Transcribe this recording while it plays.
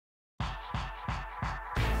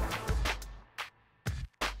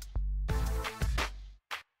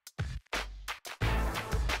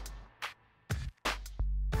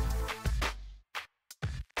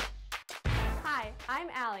I'm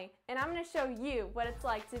Allie, and I'm going to show you what it's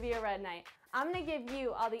like to be a Red Knight. I'm going to give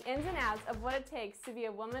you all the ins and outs of what it takes to be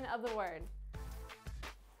a woman of the Word.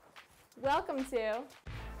 Welcome to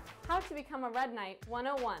How to Become a Red Knight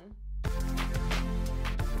 101.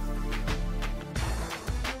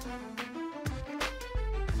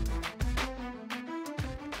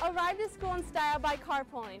 Arrive to school in style by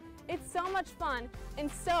carpooling. It's so much fun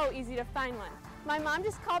and so easy to find one. My mom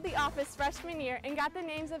just called the office freshman year and got the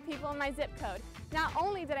names of people in my zip code. Not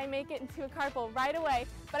only did I make it into a carpool right away,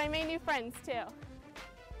 but I made new friends too.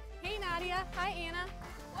 Hey Nadia, hi Anna.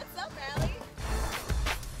 What's up, Allie?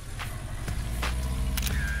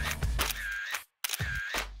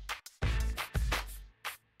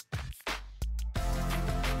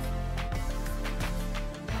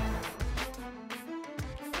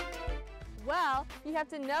 Well, you have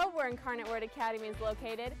to know where Incarnate Word Academy is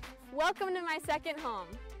located. Welcome to my second home.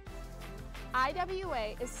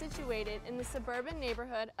 IWA is situated in the suburban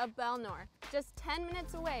neighborhood of Belnor, just 10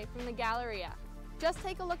 minutes away from the Galleria. Just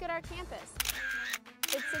take a look at our campus.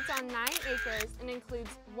 It sits on 9 acres and includes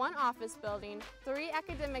 1 office building, 3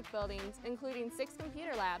 academic buildings, including 6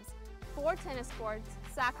 computer labs, 4 tennis courts,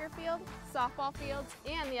 soccer field, softball fields,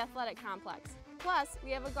 and the athletic complex. Plus,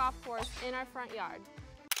 we have a golf course in our front yard.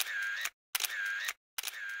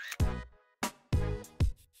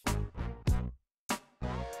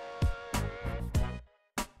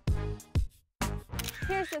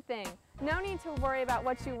 Here's the thing, no need to worry about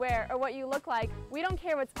what you wear or what you look like. We don't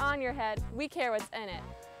care what's on your head, we care what's in it.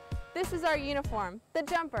 This is our uniform, the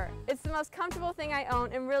jumper. It's the most comfortable thing I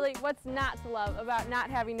own, and really what's not to love about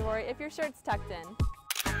not having to worry if your shirt's tucked in.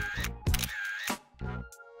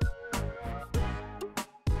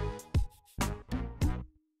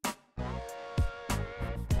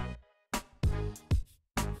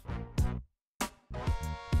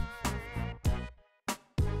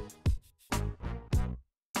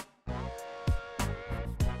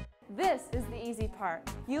 This is the easy part.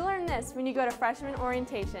 You learn this when you go to freshman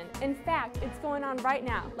orientation. In fact, it's going on right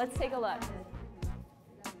now. Let's take a look.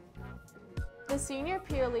 The senior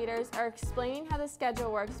peer leaders are explaining how the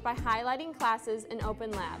schedule works by highlighting classes in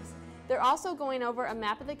open labs. They're also going over a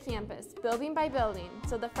map of the campus, building by building,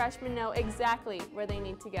 so the freshmen know exactly where they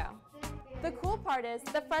need to go. The cool part is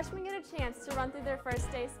the freshmen get a chance to run through their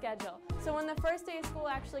first day schedule. So when the first day of school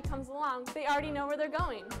actually comes along, they already know where they're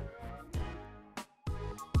going.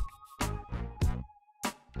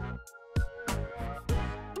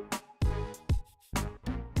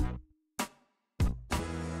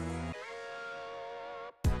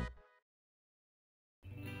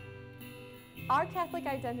 Our Catholic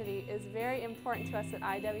identity is very important to us at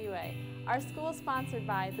IWA. Our school is sponsored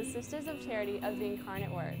by the Sisters of Charity of the Incarnate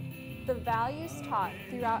Word. The values taught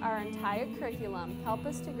throughout our entire curriculum help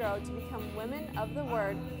us to grow to become women of the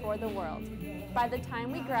Word for the world. By the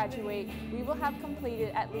time we graduate, we will have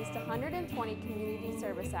completed at least 120 community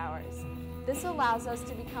service hours. This allows us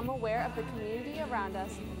to become aware of the community around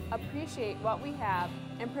us, appreciate what we have,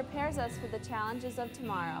 and prepares us for the challenges of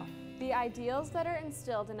tomorrow. The ideals that are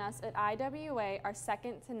instilled in us at IWA are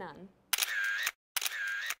second to none.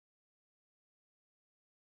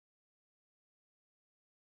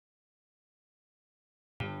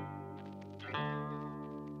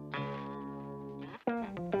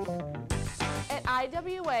 At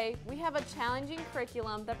IWA, we have a challenging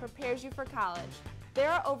curriculum that prepares you for college. There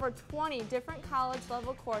are over 20 different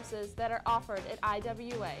college-level courses that are offered at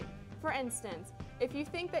IWA. For instance, if you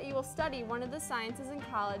think that you will study one of the sciences in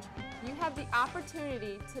college, you have the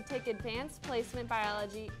opportunity to take advanced placement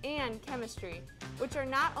biology and chemistry, which are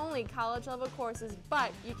not only college-level courses,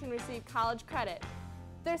 but you can receive college credit.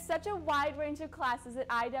 There's such a wide range of classes at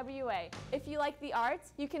IWA. If you like the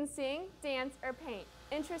arts, you can sing, dance, or paint.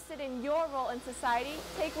 Interested in your role in society,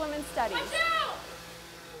 take women's studies. Watch out!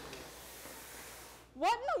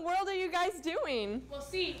 What in the world are you guys doing? Well,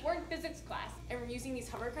 see, we're in physics class, and we're using these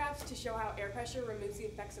hovercrafts to show how air pressure removes the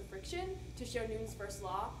effects of friction, to show Newton's first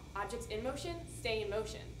law, objects in motion stay in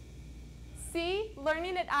motion. See,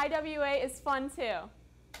 learning at IWA is fun too.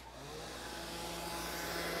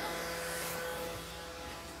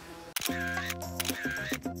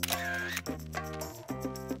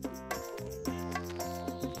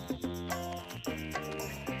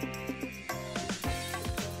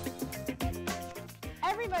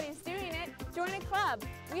 Everybody's doing it. Join a club.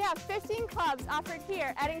 We have 15 clubs offered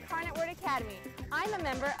here at Incarnate Word Academy. I'm a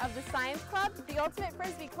member of the Science Club, the Ultimate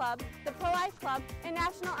Frisbee Club, the Pro-Life Club, and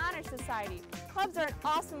National Honor Society. Clubs are an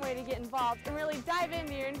awesome way to get involved and really dive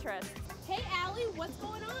into your interests. Hey, Allie, what's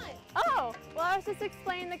going on? Oh, well, I was just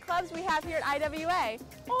explaining the clubs we have here at IWA.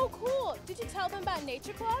 Oh, cool. Did you tell them about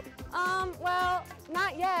Nature Club? Well,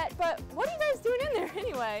 not yet, but what are you guys doing in there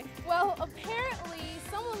anyway? Well, apparently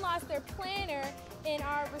someone lost their planner in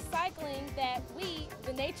our recycling that we,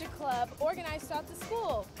 the Nature Club, organized throughout the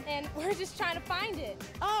school, and we're just trying to find it.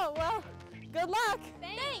 Oh, well, good luck.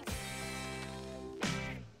 Thanks.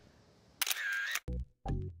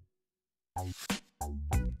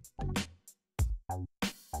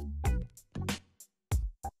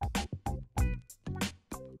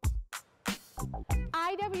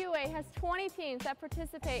 IWA has 20 teams that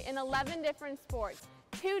participate in 11 different sports.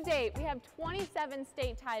 To date, we have 27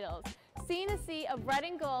 state titles. Seeing a sea of red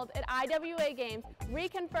and gold at IWA games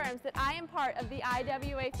reconfirms that I am part of the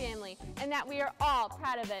IWA family and that we are all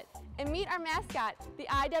proud of it. And meet our mascot, the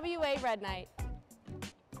IWA Red Knight.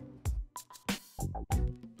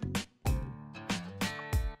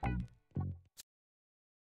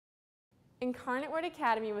 Incarnate Word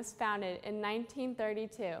Academy was founded in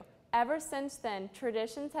 1932. Ever since then,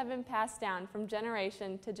 traditions have been passed down from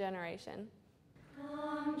generation to generation.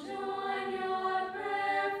 Come join your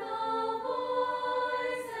prayerful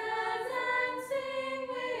voices and sing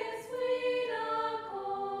with sweet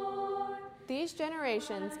accord. These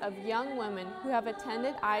generations of young women who have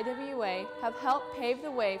attended IWA have helped pave the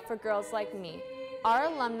way for girls like me. Our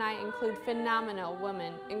alumni include phenomenal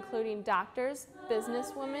women, including doctors,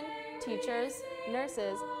 businesswomen, teachers,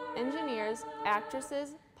 nurses, engineers,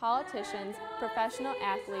 actresses, politicians, professional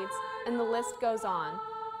athletes, and the list goes on.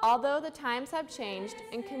 Although the times have changed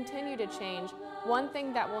and continue to change, one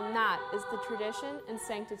thing that will not is the tradition and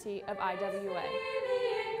sanctity of IWA.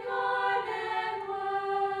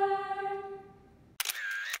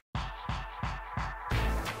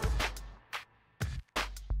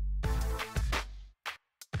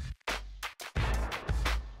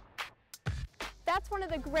 That's one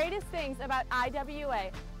of the greatest things about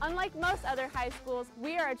IWA. Unlike most other high schools,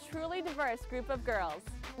 we are a truly diverse group of girls.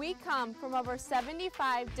 We come from over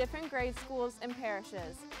 75 different grade schools and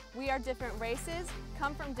parishes. We are different races,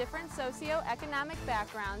 come from different socioeconomic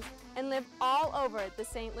backgrounds, and live all over the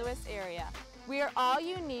St. Louis area. We are all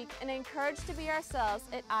unique and encouraged to be ourselves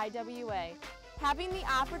at IWA. Having the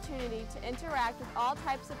opportunity to interact with all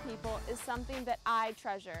types of people is something that I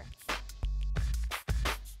treasure.